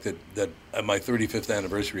the fact that at my 35th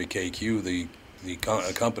anniversary at KQ, the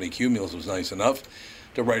company Cumulus was nice enough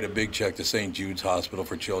to write a big check to St. Jude's Hospital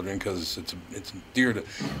for Children because it's dear to.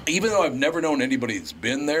 Even though I've never known anybody that's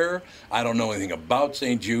been there, I don't know anything about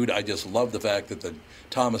St. Jude. I just love the fact that the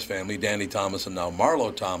Thomas family, Danny Thomas and now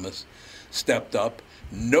Marlo Thomas, stepped up.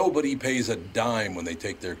 Nobody pays a dime when they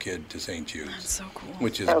take their kid to St. Jude's. That's so cool.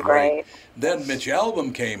 Which is great. Then Mitch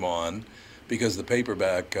Albom came on because the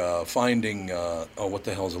paperback finding what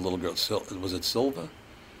the hell is a little girl? Was it Silva?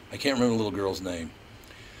 I can't remember the little girl's name.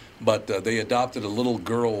 But they adopted a little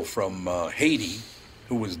girl from Haiti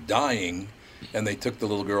who was dying, and they took the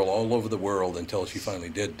little girl all over the world until she finally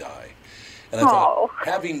did die. And I thought,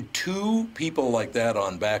 having 2 people like that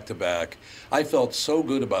on back-to-back, I felt so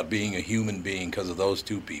good about being a human being because of those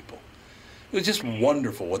 2 people. It was just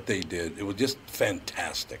wonderful what they did. It was just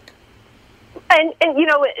fantastic. And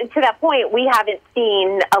to that point, we haven't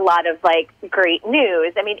seen a lot of, great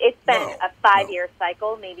news. I mean, it's been a 5-year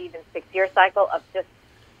cycle, maybe even 6-year cycle of just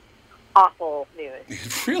awful news.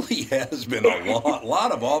 It really has been a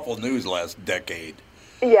lot of awful news last decade.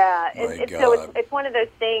 Yeah, so it's one of those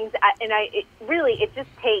things, it just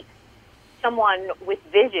takes someone with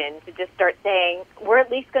vision to just start saying, we're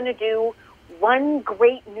at least going to do one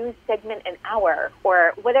great news segment an hour,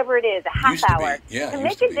 or whatever it is, a half hour, to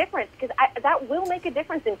make a difference, because that will make a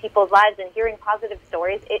difference in people's lives, and hearing positive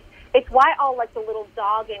stories. It's why all the little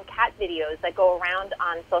dog and cat videos that go around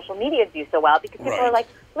on social media do so well, because people are like,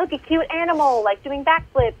 look, a cute animal doing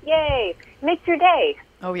backflips, yay, makes your day.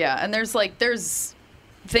 Oh yeah, and there's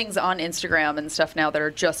things on Instagram and stuff now that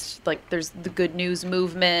are just there's the Good News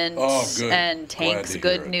movement and Tank's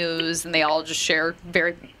Good News, and they all just share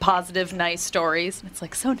very positive, nice stories. And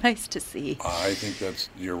it's so nice to see. I think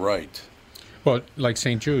you're right. Well, like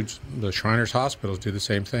St. Jude's, the Shriners Hospitals do the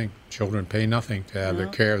same thing. Children pay nothing to have their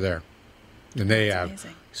care there. And they have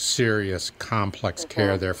serious, complex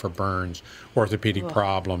care there for burns, orthopedic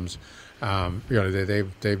problems.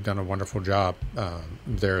 They've done a wonderful job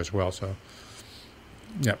there as well. So,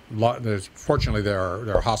 yeah, fortunately there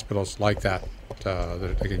are hospitals like that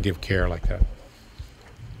that can give care like that.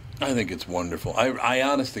 I think it's wonderful. I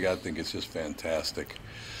honest to God think it's just fantastic.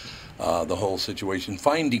 The whole situation.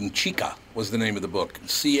 Finding Chica was the name of the book.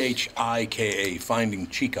 Chika, Finding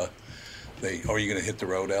Chica. Are you going to hit the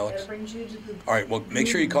road, Alex? All right, well, make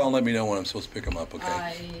sure you call and let me know when I'm supposed to pick them up, okay?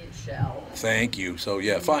 I shall. Thank you. So,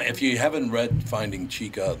 yeah, if you haven't read Finding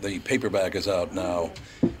Chica, the paperback is out now.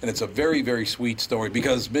 And it's a very, very sweet story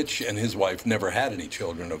because Mitch and his wife never had any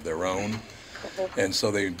children of their own. And so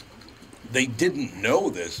they didn't know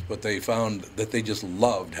this, but they found that they just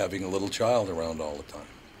loved having a little child around all the time.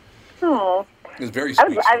 Oh. It was very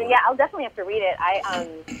sweet. Yeah, I'll definitely have to read it.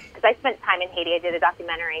 Because I spent time in Haiti. I did a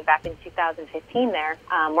documentary back in 2015 there,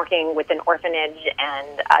 working with an orphanage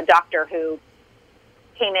and a doctor who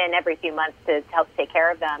came in every few months to help take care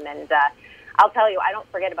of them. And I'll tell you, I don't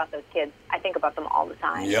forget about those kids. I think about them all the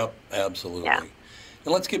time. Yep, absolutely. Yeah.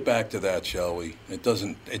 And let's get back to that, shall we? It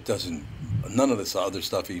doesn't, none of this other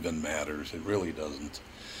stuff even matters. It really doesn't.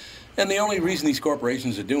 And the only reason these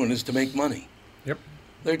corporations are doing it is to make money. Yep.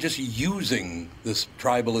 They're just using this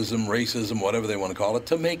tribalism, racism, whatever they want to call it,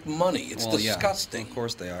 to make money. It's disgusting. Yeah, of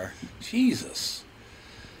course they are. Jesus.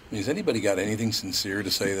 I mean, has anybody got anything sincere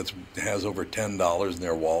to say that has over $10 in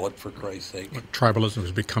their wallet, for Christ's sake? Tribalism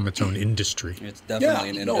has become its own industry. It's definitely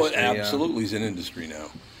an industry. No, it absolutely is an industry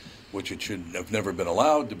now, which it should have never been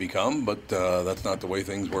allowed to become, but that's not the way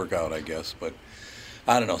things work out, I guess. But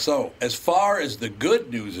I don't know. So as far as the good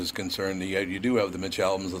news is concerned, you do have the Mitch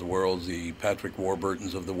Albums of the world, the Patrick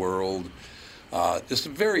Warburtons of the world.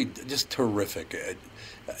 Just terrific.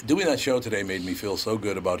 Doing that show today made me feel so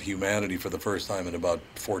good about humanity for the first time in about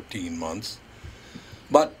 14 months.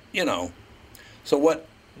 But, so what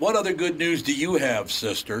other good news do you have,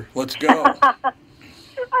 sister? Let's go. I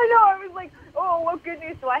know. I was like, oh, what good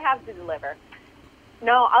news do I have to deliver?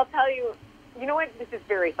 No, I'll tell you. You know what? This is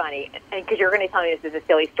very funny, and because you're going to tell me this is a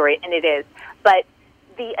silly story, and it is. But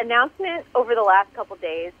the announcement over the last couple of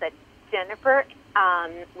days that Jennifer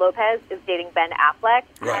Lopez is dating Ben Affleck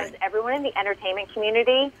has everyone in the entertainment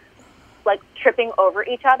community like tripping over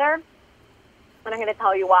each other. And I'm going to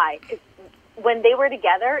tell you why. When they were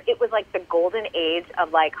together, it was like the golden age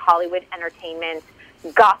of like Hollywood entertainment,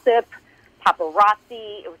 gossip,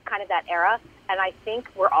 paparazzi. It was kind of that era. And I think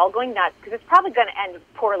we're all going nuts because it's probably going to end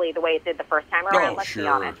poorly the way it did the first time around. Let's be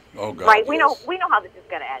honest. Oh, God, right? Yes. We know how this is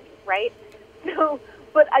going to end, right? So,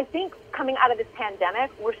 but I think coming out of this pandemic,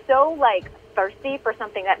 we're so like thirsty for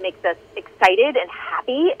something that makes us excited and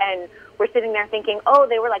happy, and we're sitting there thinking, oh,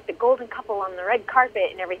 they were like the golden couple on the red carpet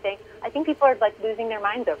and everything. I think people are like losing their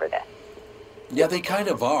minds over this. Yeah, they kind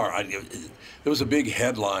of are. There was a big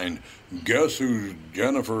headline, guess who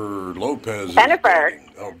Jennifer Lopez Bennifer. is dating?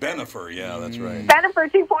 Oh, Bennifer, yeah, that's right. Bennifer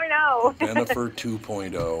 2.0. Bennifer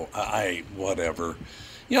 2.0. Whatever.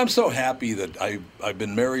 I'm so happy that I've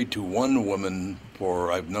been married to one woman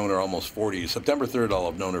I've known her almost 40. September 3rd,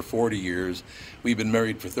 I've known her 40 years. We've been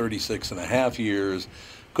married for 36 and a half years.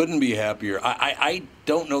 Couldn't be happier. I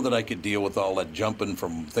don't know that I could deal with all that jumping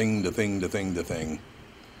from thing to thing to thing to thing.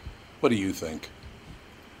 What do you think?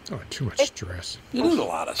 Oh, too much stress. It is a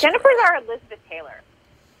lot of stress. Jennifer's our Elizabeth Taylor.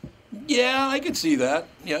 Yeah, I could see that.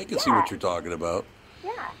 Yeah, I can see what you're talking about.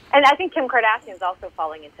 Yeah. And I think Kim Kardashian's also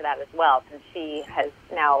falling into that as well, since she has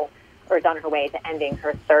now, or is on her way to ending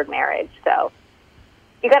her third marriage. So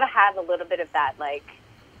you got to have a little bit of that, like,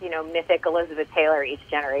 mythic Elizabeth Taylor each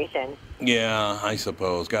generation. Yeah, I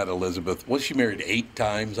suppose. God, Elizabeth. Was she married 8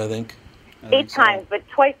 times, I think? 8 times, but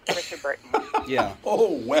twice to Richard Burton. Yeah.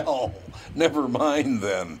 Oh, well, never mind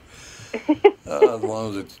then. As long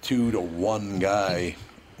as it's 2 to 1 guy.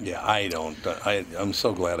 Yeah, I'm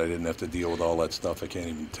so glad I didn't have to deal with all that stuff. I can't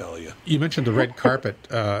even tell you. You mentioned the red carpet.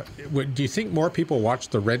 Do you think more people watched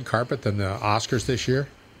the red carpet than the Oscars this year?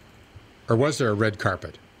 Or was there a red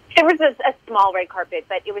carpet? There was a small red carpet,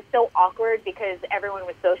 but it was so awkward because everyone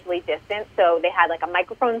was socially distant. So they had like a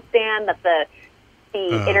microphone stand that the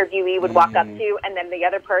interviewee would walk up to, and then the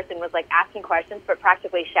other person was like asking questions but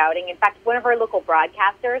practically shouting. In fact, one of our local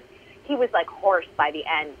broadcasters, he was like hoarse by the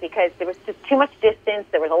end because there was just too much distance.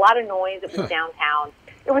 There was a lot of noise. It was downtown.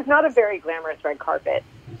 It was not a very glamorous red carpet.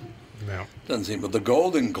 No. Doesn't seem, but the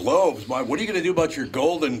Golden Globes, what are you going to do about your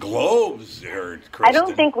Golden Globes there, Kristen? I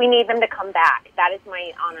don't think we need them to come back. That is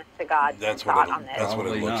my honest to God thought on this. That's what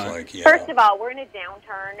it looks like, yeah. First of all, we're in a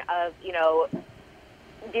downturn of,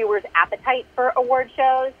 viewers' appetite for award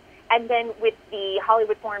shows, and then with the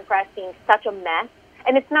Hollywood Foreign Press being such a mess,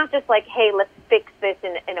 and it's not just like, hey, let's fix this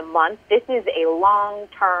in a month. This is a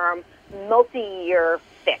long-term, multi-year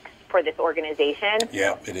fix for this organization.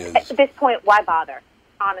 Yeah, it is. At this point, why bother?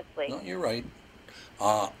 Honestly. No, you're right.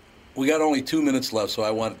 We got only 2 minutes left, so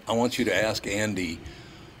I want you to ask Andy,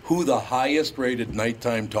 who the highest rated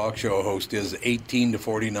nighttime talk show host is, 18 to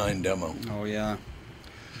 49 demo. Oh, yeah.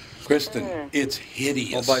 Kristen, it's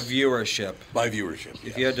hideous. Well, by viewership. By viewership,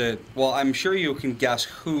 If you had to, well, I'm sure you can guess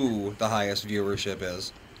who the highest viewership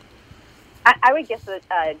is. I would guess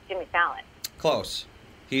Jimmy Fallon. Close.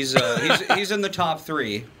 He's in the top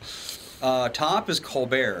 3. Top is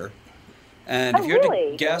Colbert. And if you had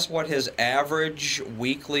to guess what his average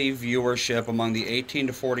weekly viewership among the 18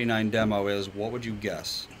 to 49 demo is, what would you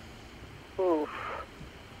guess? Oof.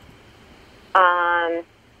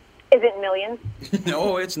 Is it millions?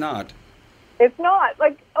 No, it's not. It's not.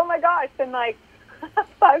 Like, oh my gosh, then like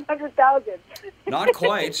 500,000. Not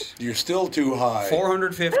quite. You're still too high.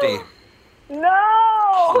 450.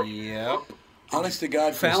 No! Yep. Honest to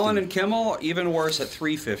God, Fallon Kristen. and Kimmel, even worse at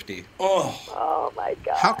 350. Oh my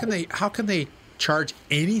God. How can they charge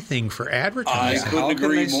anything for advertising? How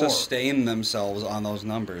can they sustain themselves on those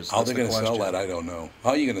numbers? How are they going to sell that? I don't know.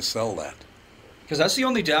 How are you going to sell that? Because that's the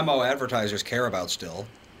only demo advertisers care about still,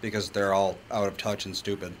 because they're all out of touch and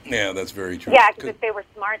stupid. Yeah, that's very true. Yeah, because if they were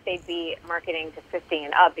smart, they'd be marketing to 50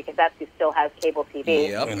 and up, because that's who still has cable TV.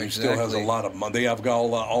 Yep, and who still has a lot of money. They have got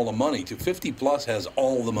all the money. To 50 plus has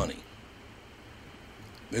all the money.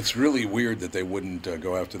 It's really weird that they wouldn't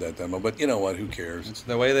go after that demo, but you know what? Who cares? It's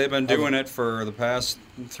the way they've been doing it for the past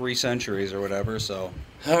 3 centuries or whatever. So,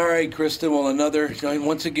 all right, Kristen. Well,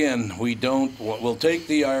 once again, we'll take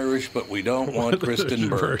the Irish, but we don't want Kristen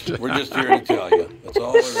Burt. We're just here to tell you. That's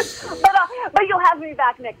all there is to it. But you'll have me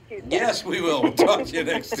back next Tuesday. Yes, we will. We'll talk to you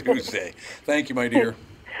next Tuesday. Thank you, my dear.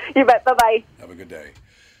 You bet. Bye-bye. Have a good day.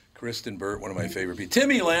 Kristen Burt, one of my favorite people.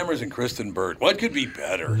 Timmy Lammers and Kristen Burt. What could be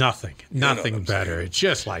better? Nothing better. It's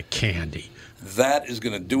just like candy. That is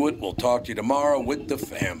going to do it. We'll talk to you tomorrow with the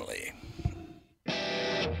family.